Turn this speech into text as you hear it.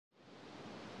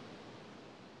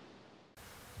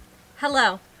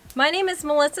Hello, my name is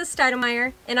Melissa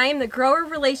Steidelmeyer and I am the Grower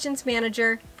Relations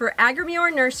Manager for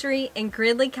Agromillora Nursery in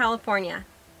Gridley, California.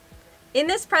 In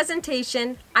this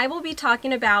presentation, I will be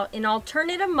talking about an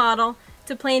alternative model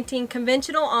to planting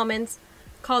conventional almonds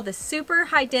called the Super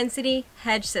High Density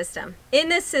Hedge system. In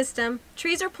this system,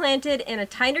 trees are planted in a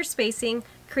tighter spacing,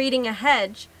 creating a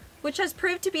hedge, which has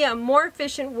proved to be a more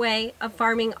efficient way of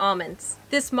farming almonds.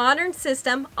 This modern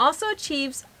system also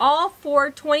achieves all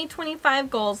 4 2025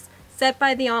 goals set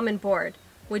by the Almond Board,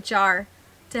 which are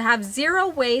to have zero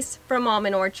waste from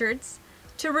almond orchards,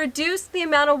 to reduce the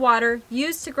amount of water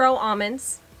used to grow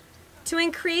almonds, to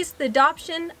increase the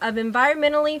adoption of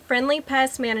environmentally friendly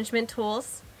pest management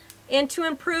tools, and to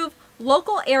improve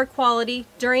local air quality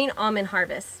during almond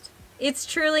harvest. It's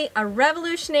truly a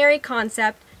revolutionary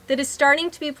concept that is starting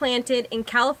to be planted in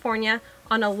California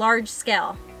on a large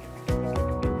scale.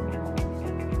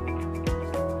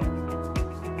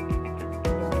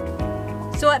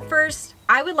 So at first,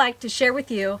 I would like to share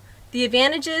with you the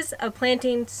advantages of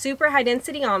planting super high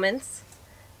density almonds,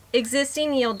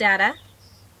 existing yield data,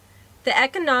 the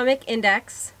economic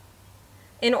index,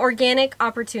 and organic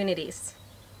opportunities.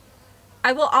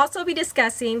 I will also be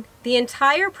discussing the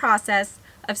entire process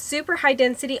of super high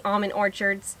density almond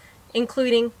orchards,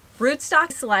 including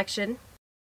rootstock selection,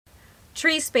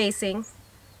 tree spacing,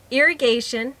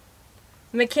 irrigation,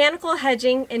 mechanical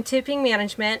hedging and tipping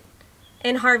management,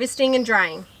 and harvesting and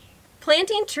drying.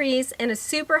 Planting trees in a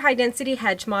super high density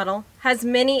hedge model has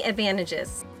many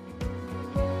advantages.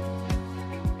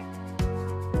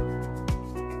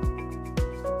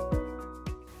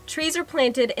 Trees are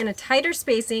planted in a tighter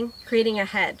spacing, creating a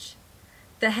hedge.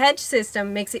 The hedge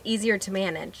system makes it easier to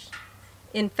manage.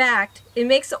 In fact, it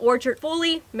makes the orchard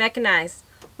fully mechanized,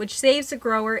 which saves the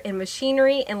grower in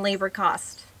machinery and labor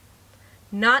cost.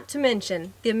 Not to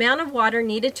mention, the amount of water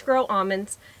needed to grow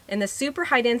almonds in the super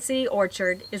high density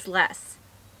orchard is less.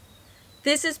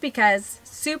 This is because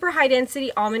super high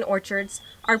density almond orchards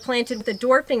are planted with a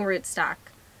dwarfing rootstock,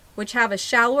 which have a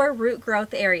shallower root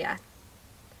growth area.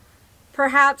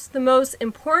 Perhaps the most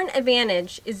important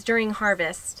advantage is during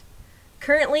harvest.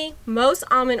 Currently, most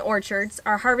almond orchards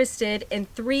are harvested in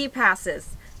 3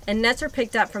 passes and nuts are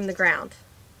picked up from the ground.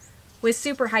 With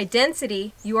super high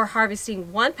density, you are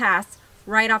harvesting 1 pass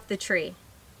right off the tree.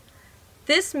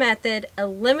 This method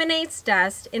eliminates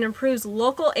dust and improves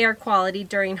local air quality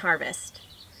during harvest.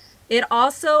 It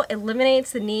also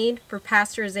eliminates the need for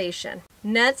pasteurization.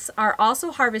 Nuts are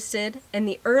also harvested in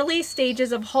the early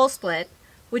stages of hull split,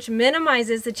 which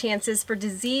minimizes the chances for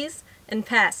disease and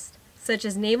pests, such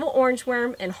as navel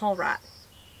orangeworm and hull rot.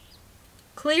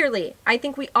 Clearly, I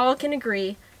think we all can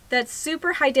agree that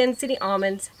super high density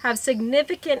almonds have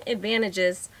significant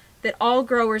advantages that all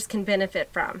growers can benefit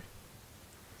from.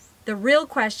 The real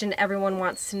question everyone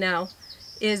wants to know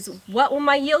is, what will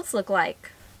my yields look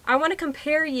like? I want to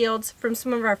compare yields from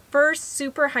some of our first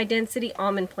super high density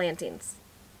almond plantings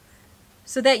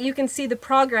so that you can see the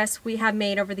progress we have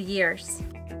made over the years.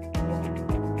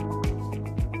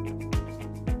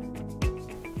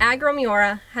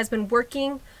 Agromillora has been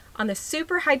working on the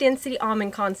super high density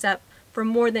almond concept for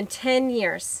more than 10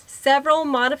 years. Several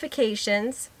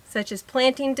modifications, such as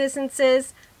planting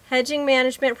distances, hedging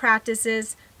management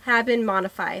practices, have been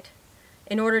modified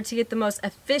in order to get the most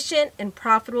efficient and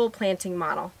profitable planting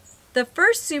model. The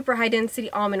first super high density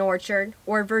almond orchard,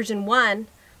 or version 1,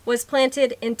 was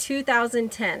planted in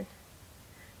 2010.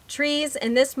 Trees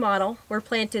in this model were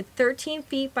planted 13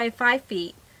 feet by 5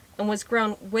 feet and was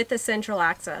grown with a central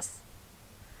axis.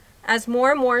 As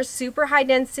more and more super high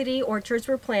density orchards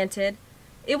were planted,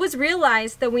 it was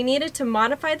realized that we needed to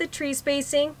modify the tree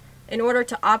spacing in order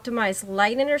to optimize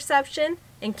light interception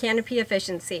and canopy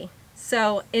efficiency.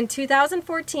 So in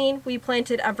 2014, we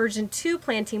planted a version 2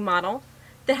 planting model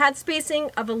that had spacing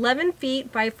of 11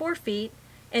 feet by 4 feet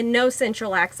and no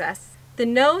central access. The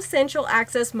no central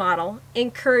access model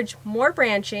encouraged more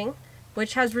branching,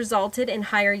 which has resulted in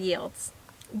higher yields.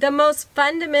 The most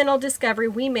fundamental discovery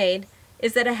we made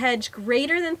is that a hedge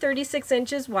greater than 36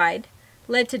 inches wide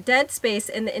led to dead space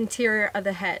in the interior of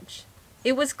the hedge.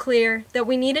 It was clear that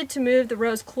we needed to move the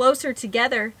rows closer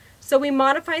together, so we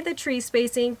modified the tree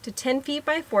spacing to 10 feet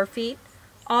by 4 feet,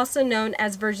 also known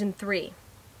as version 3.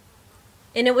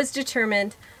 And it was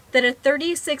determined that a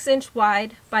 36-inch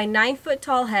wide by 9-foot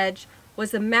tall hedge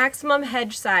was the maximum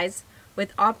hedge size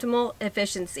with optimal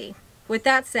efficiency. With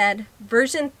that said,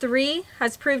 version 3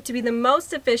 has proved to be the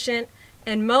most efficient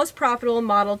and most profitable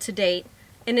model to date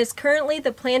and is currently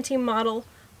the planting model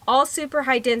all super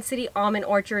high density almond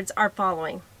orchards are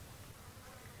following.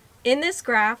 In this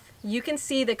graph, you can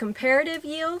see the comparative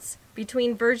yields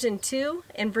between version 2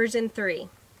 and version 3.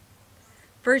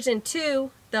 Version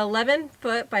 2, the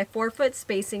 11-foot by 4-foot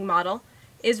spacing model,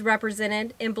 is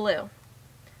represented in blue.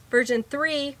 Version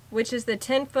 3, which is the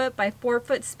 10-foot by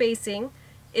 4-foot spacing,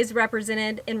 is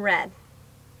represented in red.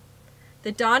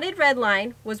 The dotted red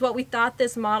line was what we thought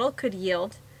this model could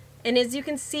yield, and as you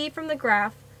can see from the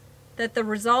graph, that the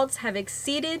results have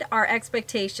exceeded our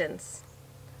expectations.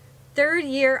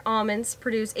 Third-year almonds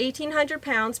produce 1,800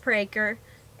 pounds per acre,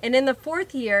 and in the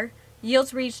fourth year,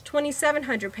 yields reach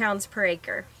 2,700 pounds per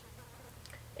acre.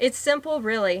 It's simple,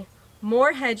 really.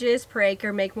 More hedges per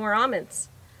acre make more almonds.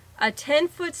 A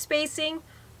 10-foot spacing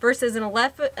versus an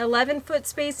 11-foot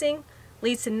spacing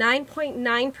leads to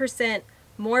 9.9%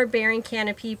 more bearing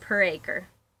canopy per acre.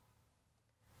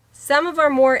 Some of our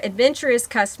more adventurous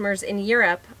customers in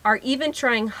Europe are even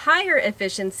trying higher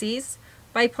efficiencies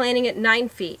by planting at 9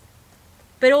 feet.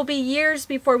 But it will be years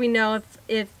before we know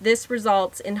if this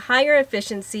results in higher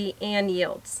efficiency and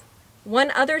yields.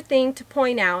 One other thing to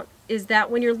point out is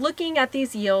that when you're looking at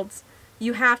these yields,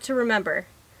 you have to remember,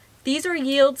 these are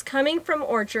yields coming from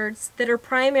orchards that are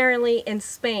primarily in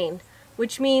Spain,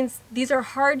 which means these are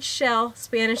hard shell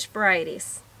Spanish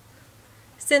varieties.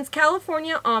 Since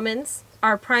California almonds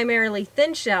are primarily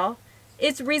thin shell,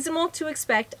 it's reasonable to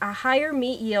expect a higher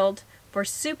meat yield for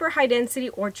super high density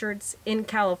orchards in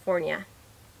California.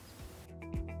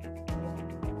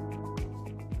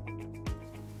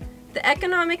 The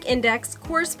economic index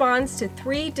corresponds to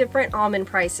 3 different almond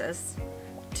prices: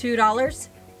 $2,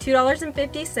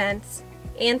 $2.50,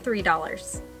 and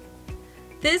 $3.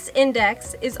 This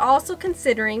index is also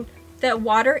considering that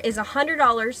water is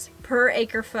 $100 per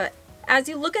acre foot. As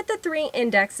you look at the 3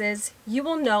 indexes, you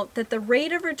will note that the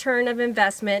rate of return of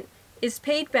investment is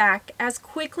paid back as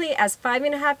quickly as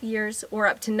 5.5 years or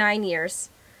up to 9 years,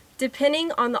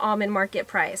 depending on the almond market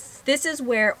price. This is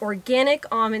where organic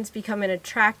almonds become an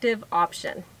attractive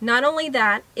option. Not only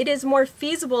that, it is more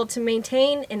feasible to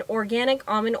maintain an organic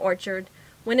almond orchard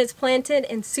when it's planted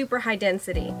in super high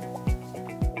density.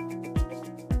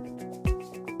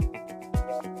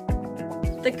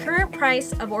 The current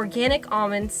price of organic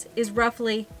almonds is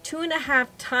roughly 2.5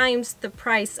 times the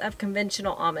price of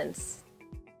conventional almonds.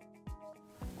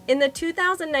 In the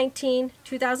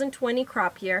 2019-2020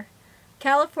 crop year,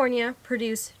 California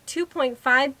produced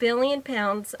 2.5 billion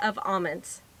pounds of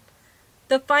almonds.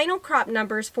 The final crop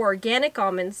numbers for organic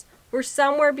almonds were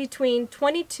somewhere between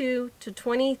 22 to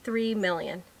 23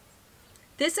 million.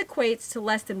 This equates to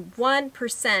less than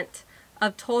 1%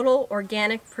 of total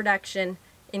organic production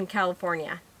in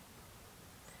California.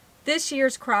 This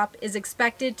year's crop is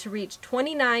expected to reach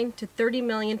 29 to 30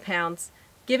 million pounds,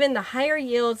 given the higher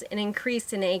yields and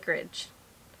increase in acreage.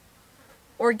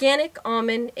 Organic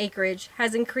almond acreage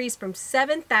has increased from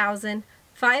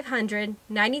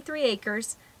 7,593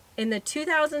 acres in the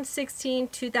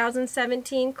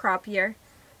 2016-2017 crop year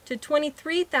to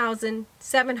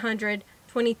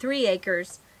 23,723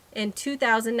 acres in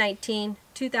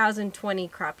 2019-2020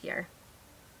 crop year.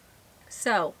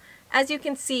 So, as you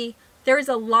can see, there is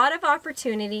a lot of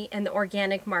opportunity in the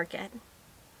organic market.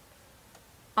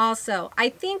 Also, I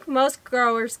think most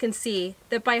growers can see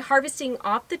that by harvesting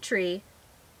off the tree,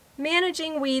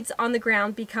 managing weeds on the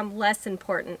ground become less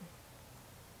important.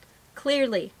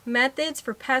 Clearly, methods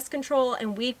for pest control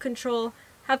and weed control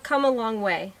have come a long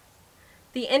way.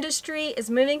 The industry is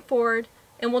moving forward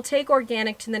and will take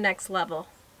organic to the next level.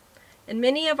 And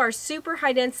many of our super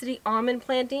high density almond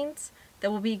plantings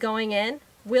that will be going in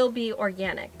will be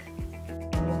organic.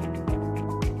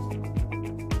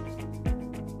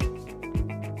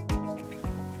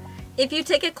 If you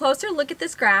take a closer look at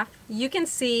this graph, you can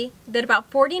see that about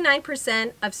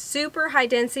 49% of super high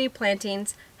density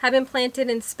plantings have been planted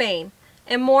in Spain,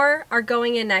 and more are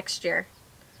going in next year.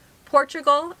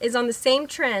 Portugal is on the same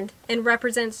trend and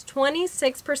represents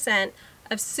 26%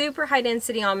 of super high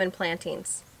density almond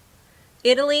plantings.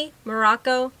 Italy,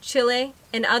 Morocco, Chile,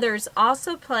 and others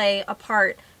also play a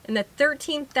part in the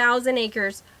 13,000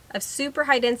 acres of super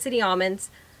high density almonds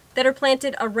that are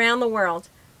planted around the world,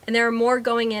 and there are more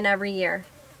going in every year.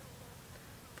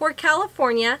 For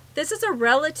California, this is a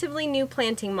relatively new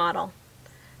planting model.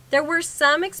 There were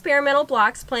some experimental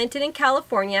blocks planted in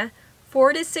California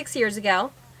 4 to 6 years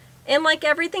ago, and like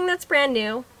everything that's brand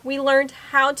new, we learned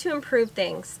how to improve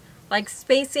things, like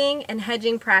spacing and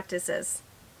hedging practices.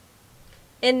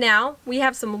 And now we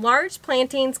have some large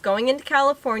plantings going into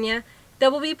California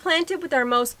that will be planted with our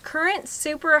most current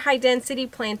super high density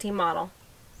planting model.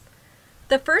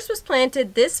 The first was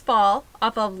planted this fall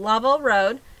off of Lovell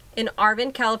Road in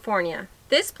Arvin, California.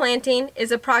 This planting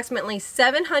is approximately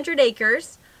 700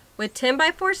 acres with 10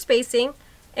 by 4 spacing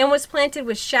and was planted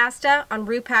with Shasta on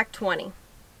Root Pack 20.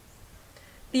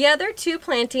 The other two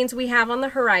plantings we have on the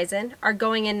horizon are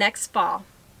going in next fall.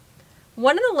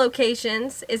 One of the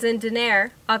locations is in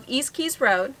Denair off East Keys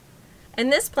Road,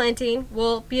 and this planting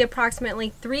will be approximately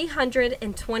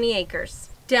 320 acres.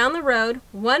 Down the road,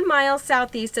 1 mile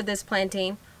southeast of this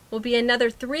planting, will be another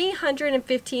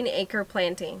 315-acre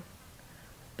planting.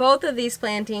 Both of these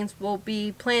plantings will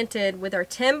be planted with our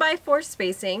 10x4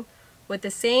 spacing with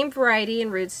the same variety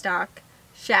and rootstock,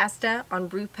 Shasta on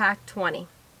Root Pack 20.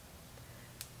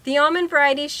 The almond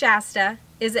variety Shasta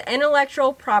is an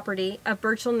intellectual property of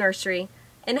Almond Nursery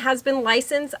and has been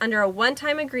licensed under a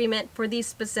one-time agreement for these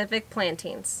specific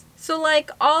plantings. So like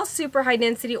all super high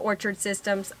density orchard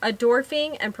systems, a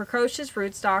dwarfing and precocious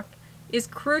rootstock is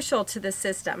crucial to the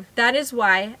system. That is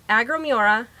why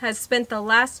Agromillora has spent the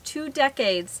last 2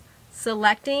 decades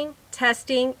selecting,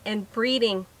 testing, and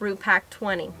breeding Root Pack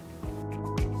 20.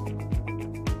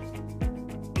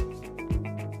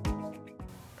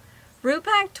 Root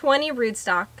Pack 20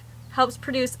 rootstock helps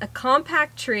produce a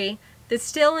compact tree that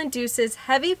still induces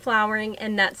heavy flowering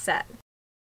and nut set.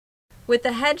 With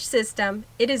the hedge system,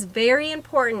 it is very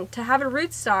important to have a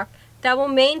rootstock that will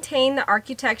maintain the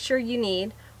architecture you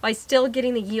need while still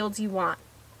getting the yields you want.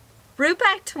 Root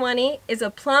Pack 20 is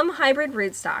a plum hybrid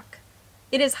rootstock.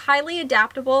 It is highly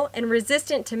adaptable and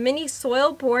resistant to many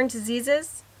soil-borne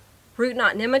diseases, root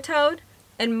knot nematode,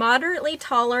 and moderately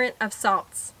tolerant of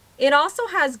salts. It also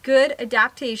has good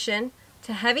adaptation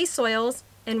to heavy soils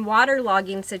and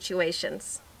waterlogging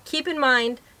situations. Keep in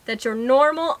mind that your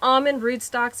normal almond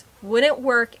rootstocks wouldn't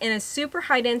work in a super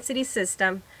high density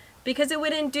system because it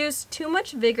would induce too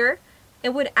much vigor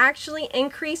and would actually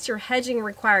increase your hedging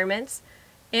requirements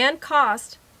and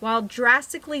cost while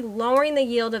drastically lowering the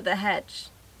yield of the hedge.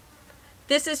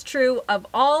 This is true of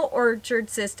all orchard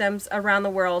systems around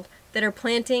the world that are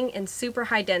planting in super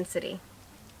high density.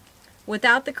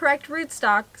 Without the correct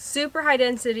rootstock, super high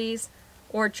densities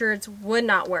orchards would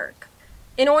not work.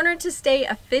 In order to stay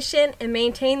efficient and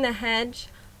maintain the hedge,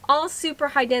 all super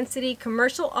high density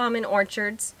commercial almond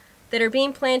orchards that are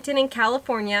being planted in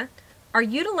California are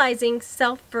utilizing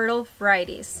self-fertile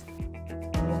varieties.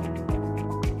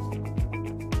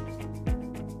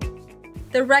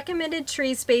 The recommended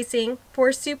tree spacing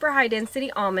for super high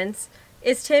density almonds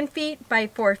is 10 feet by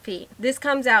 4 feet. This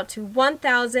comes out to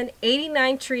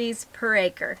 1,089 trees per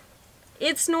acre.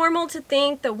 It's normal to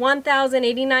think that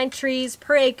 1,089 trees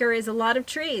per acre is a lot of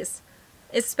trees,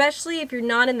 especially if you're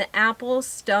not in the apple,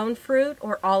 stone fruit,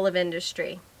 or olive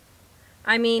industry.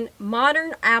 I mean,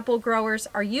 modern apple growers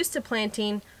are used to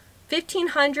planting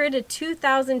 1,500 to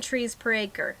 2,000 trees per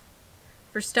acre.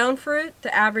 For stone fruit,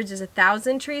 the average is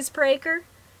 1,000 trees per acre,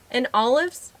 and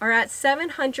olives are at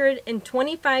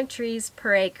 725 trees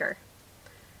per acre.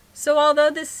 So although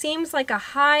this seems like a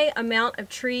high amount of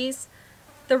trees,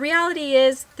 the reality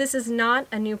is this is not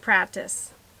a new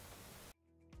practice.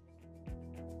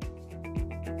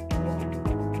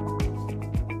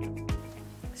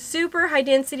 Super high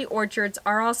density orchards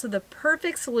are also the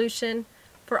perfect solution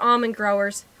for almond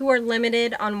growers who are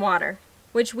limited on water,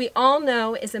 which we all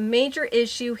know is a major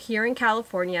issue here in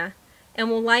California and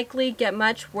will likely get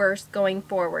much worse going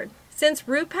forward. Since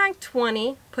Root Pack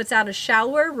 20 puts out a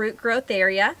shallower root growth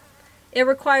area, it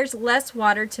requires less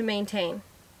water to maintain.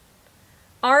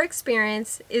 Our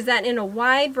experience is that in a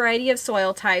wide variety of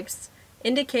soil types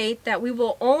indicate that we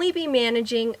will only be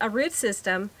managing a root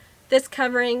system that's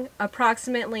covering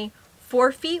approximately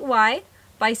 4 feet wide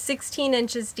by 16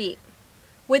 inches deep.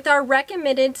 With our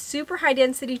recommended super high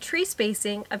density tree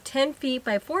spacing of 10 feet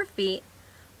by 4 feet,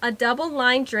 a double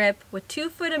line drip with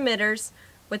 2-foot emitters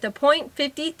with a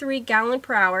 0.53 gallon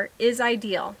per hour is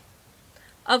ideal.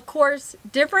 Of course,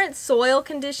 different soil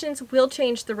conditions will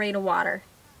change the rate of water.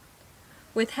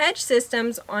 With hedge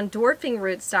systems on dwarfing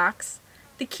rootstocks,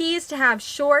 the key is to have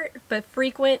short but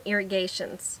frequent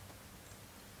irrigations.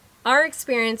 Our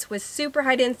experience with super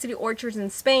high density orchards in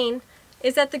Spain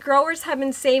is that the growers have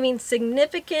been saving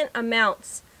significant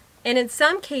amounts, and in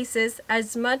some cases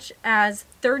as much as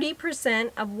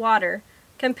 30% of water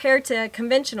compared to a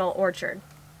conventional orchard.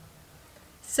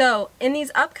 So, in these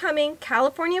upcoming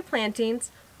California plantings,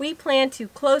 we plan to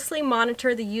closely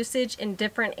monitor the usage in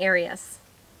different areas.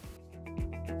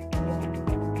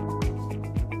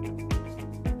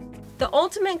 The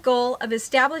ultimate goal of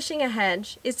establishing a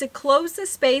hedge is to close the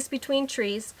space between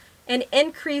trees and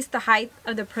increase the height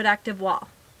of the productive wall.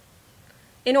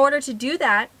 In order to do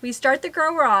that, we start the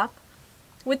grower off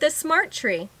with a smart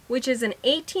tree, which is an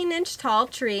 18-inch tall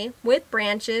tree with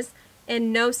branches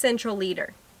and no central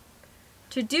leader.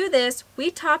 To do this, we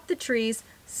top the trees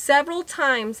several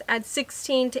times at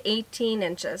 16 to 18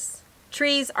 inches.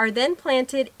 Trees are then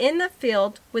planted in the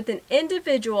field with an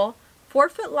individual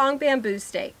 4-foot long bamboo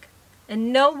stake,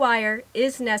 and no wire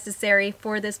is necessary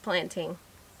for this planting.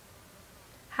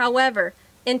 However,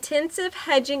 intensive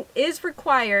hedging is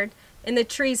required in the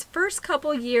tree's first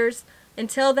couple years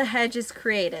until the hedge is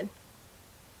created.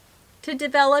 To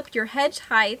develop your hedge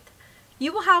height,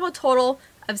 you will have a total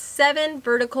of 7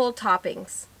 vertical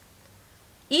toppings.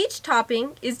 Each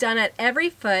topping is done at every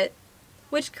foot,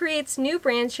 which creates new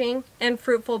branching and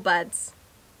fruitful buds.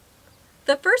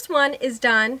 The first one is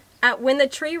done at when the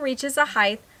tree reaches a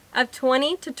height of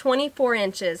 20 to 24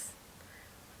 inches.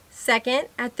 Second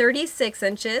at 36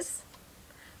 inches.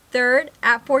 Third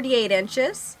at 48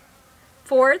 inches.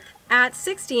 Fourth at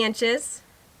 60 inches.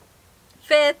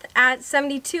 Fifth at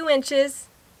 72 inches.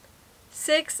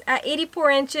 Sixth at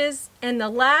 84 inches. And the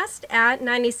last at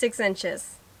 96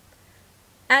 inches.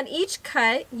 At each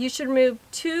cut, you should remove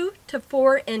 2 to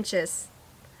 4 inches.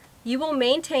 You will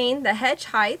maintain the hedge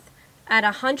height at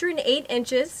 108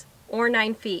 inches or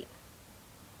 9 feet.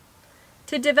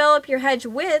 To develop your hedge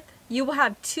width, you will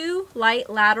have 2 light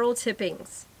lateral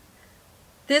tippings.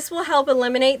 This will help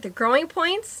eliminate the growing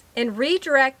points and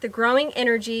redirect the growing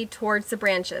energy towards the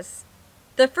branches.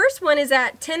 The first one is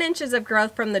at 10 inches of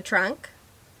growth from the trunk,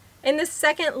 and the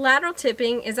second lateral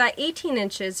tipping is at 18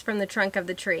 inches from the trunk of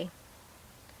the tree.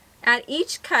 At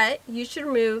each cut, you should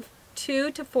remove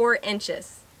 2 to 4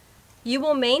 inches. You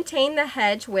will maintain the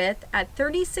hedge width at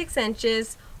 36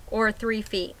 inches or 3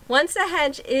 feet. Once the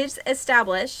hedge is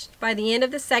established by the end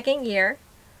of the second year,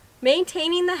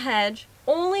 maintaining the hedge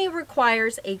only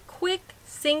requires a quick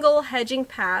single hedging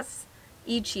pass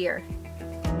each year.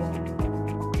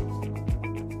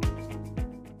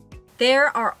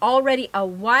 There are already a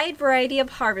wide variety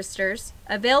of harvesters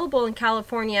available in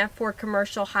California for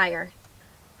commercial hire.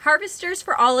 Harvesters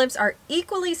for olives are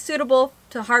equally suitable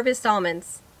to harvest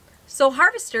almonds. So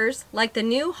harvesters like the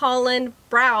New Holland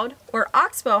Broad or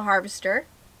Oxbow harvester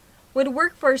would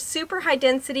work for a super high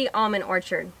density almond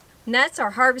orchard. Nuts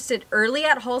are harvested early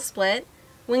at hull split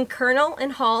when kernel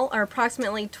and hull are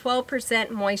approximately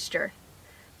 12% moisture.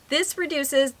 This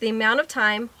reduces the amount of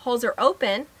time hulls are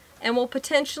open and will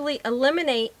potentially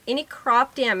eliminate any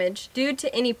crop damage due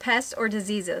to any pests or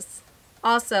diseases.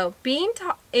 Also, being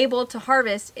able to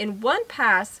harvest in one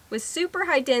pass with super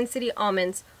high density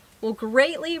almonds will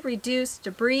greatly reduce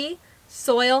debris,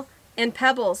 soil, and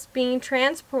pebbles being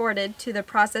transported to the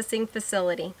processing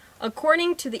facility.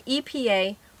 According to the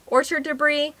EPA, orchard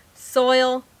debris,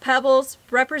 soil, pebbles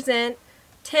represent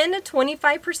 10 to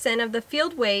 25% of the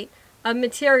field weight of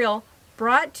material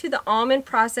brought to the almond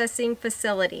processing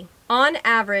facility. On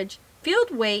average, field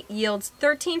weight yields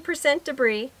 13%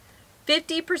 debris,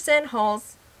 50%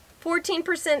 hulls,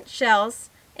 14% shells,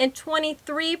 and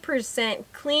 23%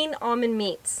 clean almond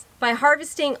meats. By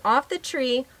harvesting off the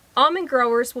tree, almond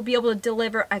growers will be able to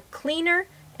deliver a cleaner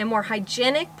and more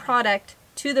hygienic product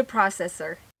to the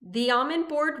processor. The Almond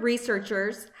Board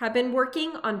researchers have been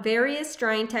working on various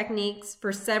drying techniques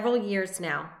for several years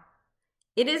now.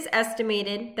 It is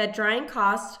estimated that drying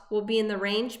costs will be in the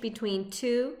range between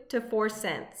 2 to 4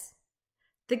 cents.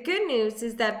 The good news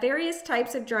is that various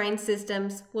types of drying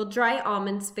systems will dry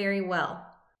almonds very well.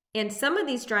 And some of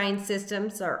these drying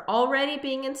systems are already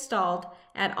being installed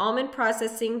at almond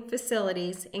processing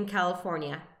facilities in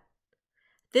California.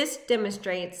 This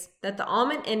demonstrates that the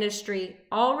almond industry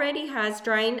already has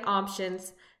drying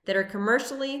options that are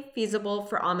commercially feasible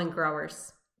for almond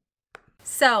growers.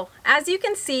 So, as you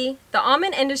can see, the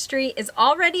almond industry is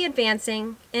already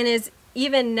advancing and is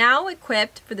even now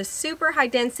equipped for the super high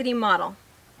density model.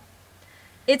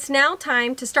 It's now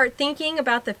time to start thinking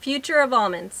about the future of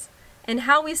almonds and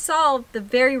how we solve the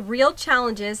very real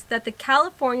challenges that the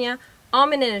California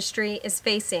almond industry is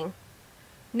facing,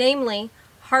 namely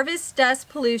harvest dust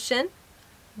pollution,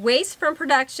 waste from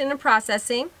production and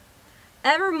processing,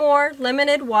 ever more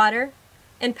limited water,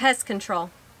 and pest control.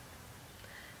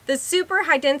 The super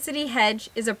high density hedge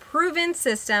is a proven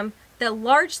system that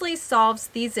largely solves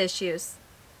these issues.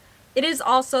 It is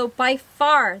also by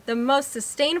far the most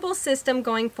sustainable system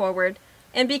going forward,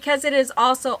 and because it is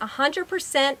also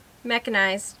 100%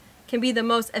 mechanized, can be the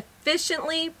most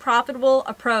efficiently profitable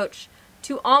approach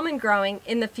to almond growing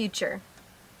in the future.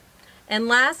 And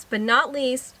last but not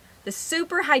least, the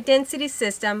super high density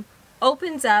system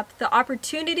opens up the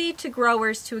opportunity to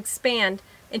growers to expand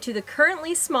into the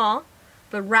currently small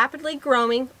but rapidly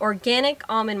growing organic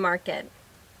almond market.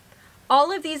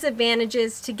 All of these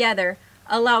advantages together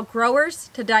allow growers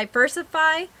to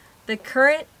diversify the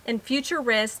current and future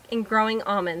risk in growing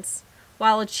almonds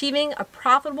while achieving a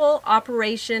profitable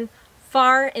operation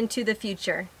far into the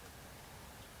future.